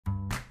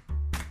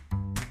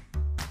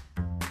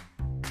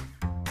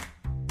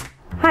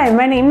Hi,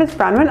 my name is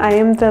Bronwen. I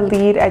am the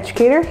lead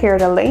educator here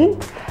at Elate.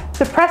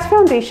 The Press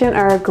Foundation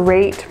are a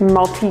great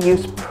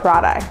multi-use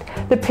product.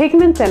 The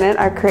pigments in it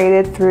are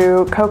created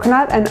through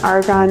coconut and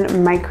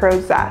argan micro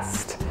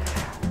zest.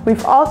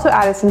 We've also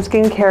added some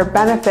skincare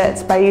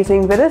benefits by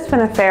using Vitis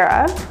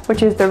vinifera,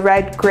 which is the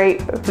red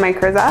grape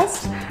micro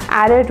zest,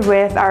 added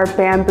with our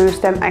bamboo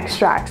stem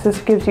extracts. This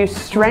gives you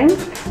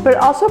strength, but it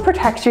also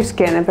protects your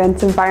skin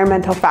against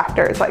environmental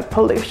factors like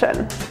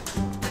pollution.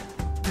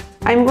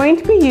 I'm going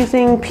to be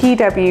using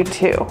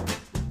PW2.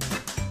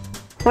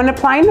 When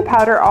applying the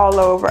powder all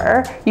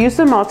over, use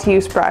the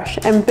multi-use brush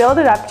and build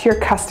it up to your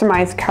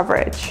customized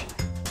coverage.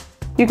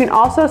 You can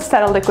also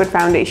set a liquid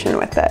foundation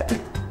with it.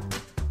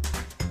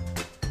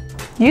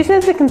 Use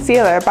it as a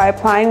concealer by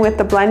applying with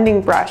the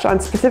blending brush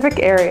on specific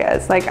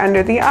areas like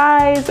under the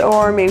eyes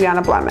or maybe on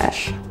a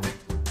blemish.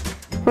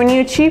 When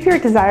you achieve your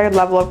desired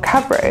level of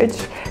coverage,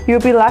 you'll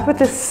be left with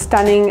this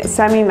stunning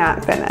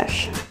semi-matte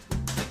finish.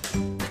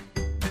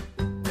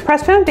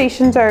 Press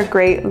foundations are a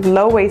great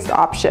low-waste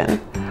option.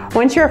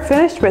 Once you're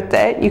finished with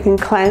it, you can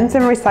cleanse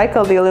and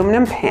recycle the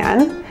aluminum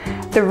pan.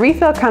 The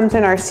refill comes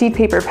in our seed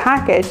paper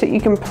package that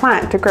you can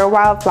plant to grow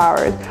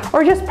wildflowers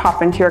or just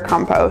pop into your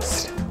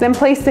compost. Then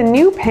place the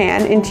new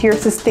pan into your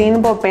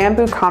sustainable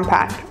bamboo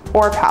compact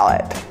or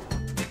palette.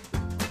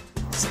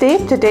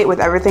 Stay up to date with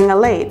everything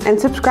Elate and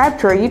subscribe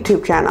to our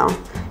YouTube channel.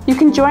 You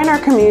can join our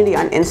community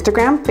on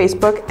Instagram,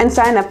 Facebook, and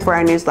sign up for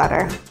our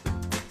newsletter.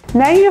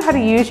 Now you know how to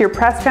use your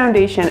press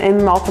foundation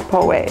in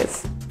multiple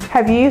ways.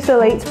 Have you used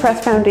Elate's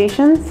press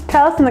foundations?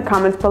 Tell us in the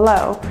comments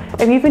below.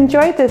 If you've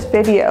enjoyed this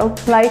video,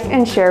 like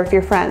and share with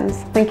your friends.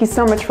 Thank you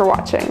so much for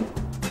watching.